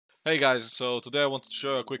Hey guys, so today I wanted to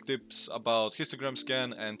show you quick tips about histogram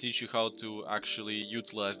scan and teach you how to actually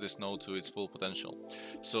utilize this node to its full potential.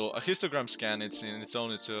 So a histogram scan, it's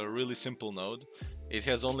a really simple node. It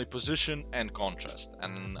has only position and contrast,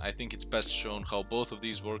 and I think it's best shown how both of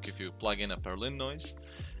these work if you plug in a Berlin noise.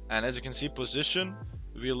 And as you can see, position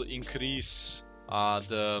will increase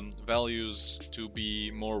the values to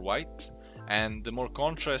be more white, and the more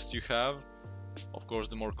contrast you have, of course,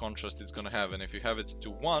 the more contrast it's gonna have. And if you have it to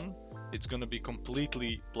 1, it's gonna be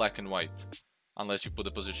completely black and white. Unless you put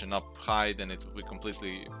the position up high, then it will be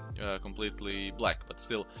completely black. But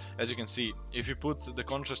still, as you can see, if you put the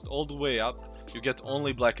contrast all the way up, you get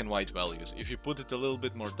only black and white values. If you put it a little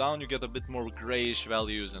bit more down, you get a bit more grayish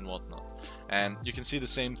values and whatnot. And you can see the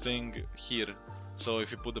same thing here. So if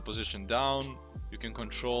you put the position down, you can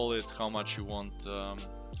control it, how much you want,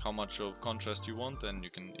 how much of contrast you want, and you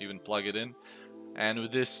can even plug it in. And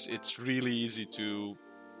with this, it's really easy to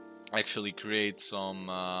actually create some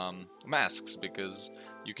masks, because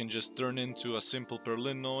you can just turn into a simple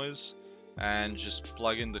Berlin noise and just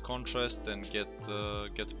plug in the contrast and get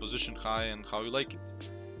the position high and how you like it.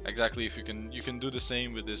 Exactly, if you can do the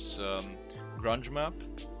same with this grunge map.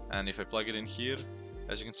 And if I plug it in here,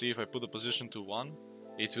 as you can see, if I put the position to 1,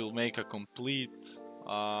 it will make a complete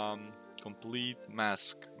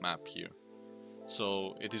mask map here.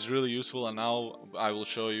 So it is really useful, and now I will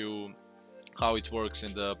show you how it works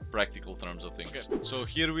in the practical terms of things. Okay. So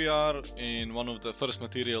here we are in one of the first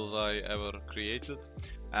materials I ever created,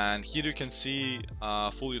 and here you can see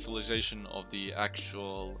full utilization of the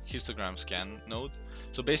actual histogram scan node.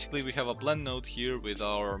 So basically we have a blend node here with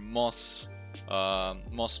our moss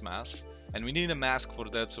mask, and we need a mask for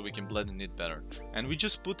that so we can blend in it better. And we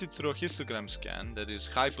just put it through a histogram scan that is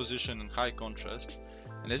high position and high contrast.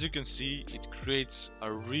 And as you can see, it creates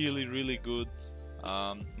a really good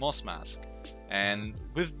moss mask. And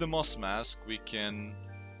with the moss mask, we can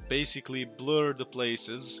basically blur the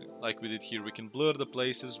places, like we did here. We can blur the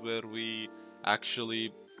places where we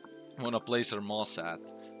actually want to place our moss at,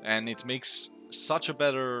 and it makes such a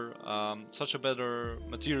better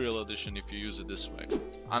material addition if you use it this way.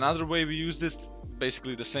 Another way we used it,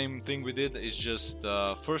 basically the same thing we did, is just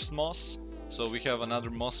first moss. So we have another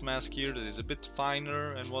moss mask here that is a bit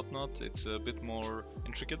finer and whatnot. It's a bit more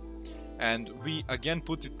intricate. And we again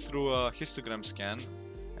put it through a histogram scan.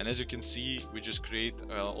 And as you can see, we just create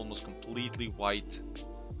an almost completely white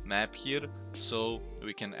map here. So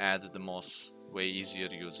we can add the moss way easier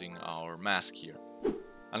using our mask here.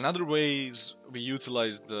 Another ways we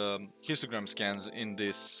utilize the histogram scans in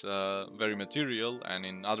this very material and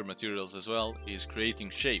in other materials as well is creating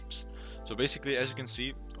shapes. So basically, as you can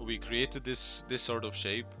see, we created this sort of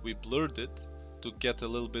shape. We blurred it to get a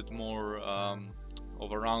little bit more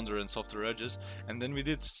of a rounder and softer edges, and then we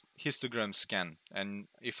did histogram scan. And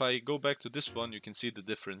if I go back to this one, you can see the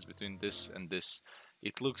difference between this and this.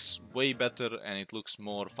 It looks way better and it looks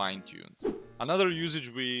more fine-tuned. Another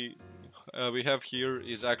usage we have here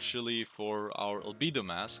is actually for our albedo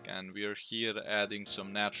mask, and we are here adding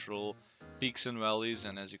some natural peaks and valleys,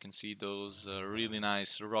 and as you can see, those really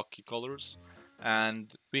nice rocky colors.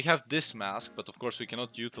 And we have this mask, but of course we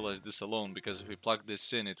cannot utilize this alone, because if we plug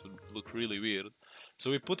this in, it would look really weird. So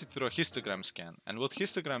we put it through a histogram scan. And what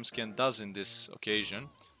histogram scan does in this occasion,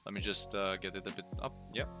 let me just get it a bit up,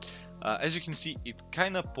 yeah. As you can see, it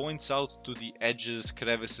kind of points out to the edges,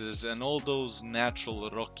 crevices, and all those natural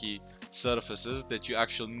rocky surfaces that you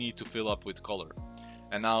actually need to fill up with color.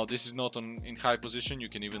 And now this is not in high position, you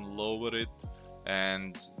can even lower it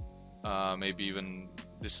and maybe even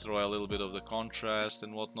destroy a little bit of the contrast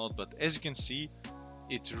and whatnot. But as you can see,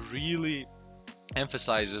 it really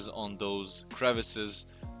emphasizes on those crevices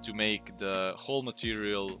to make the whole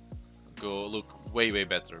material look way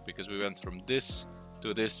better, because we went from this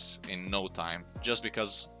to this in no time, just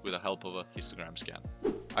because with the help of a histogram scan.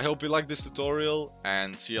 I hope you liked this tutorial,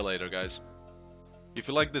 and see you later, guys. If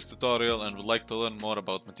you liked this tutorial and would like to learn more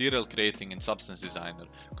about material creating in Substance Designer,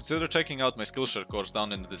 consider checking out my Skillshare course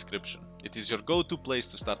down in the description. It is your go-to place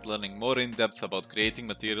to start learning more in depth about creating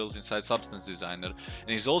materials inside Substance Designer, and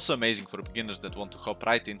is also amazing for beginners that want to hop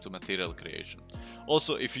right into material creation.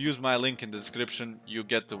 Also, if you use my link in the description, you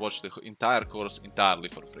get to watch the entire course entirely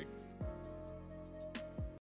for free.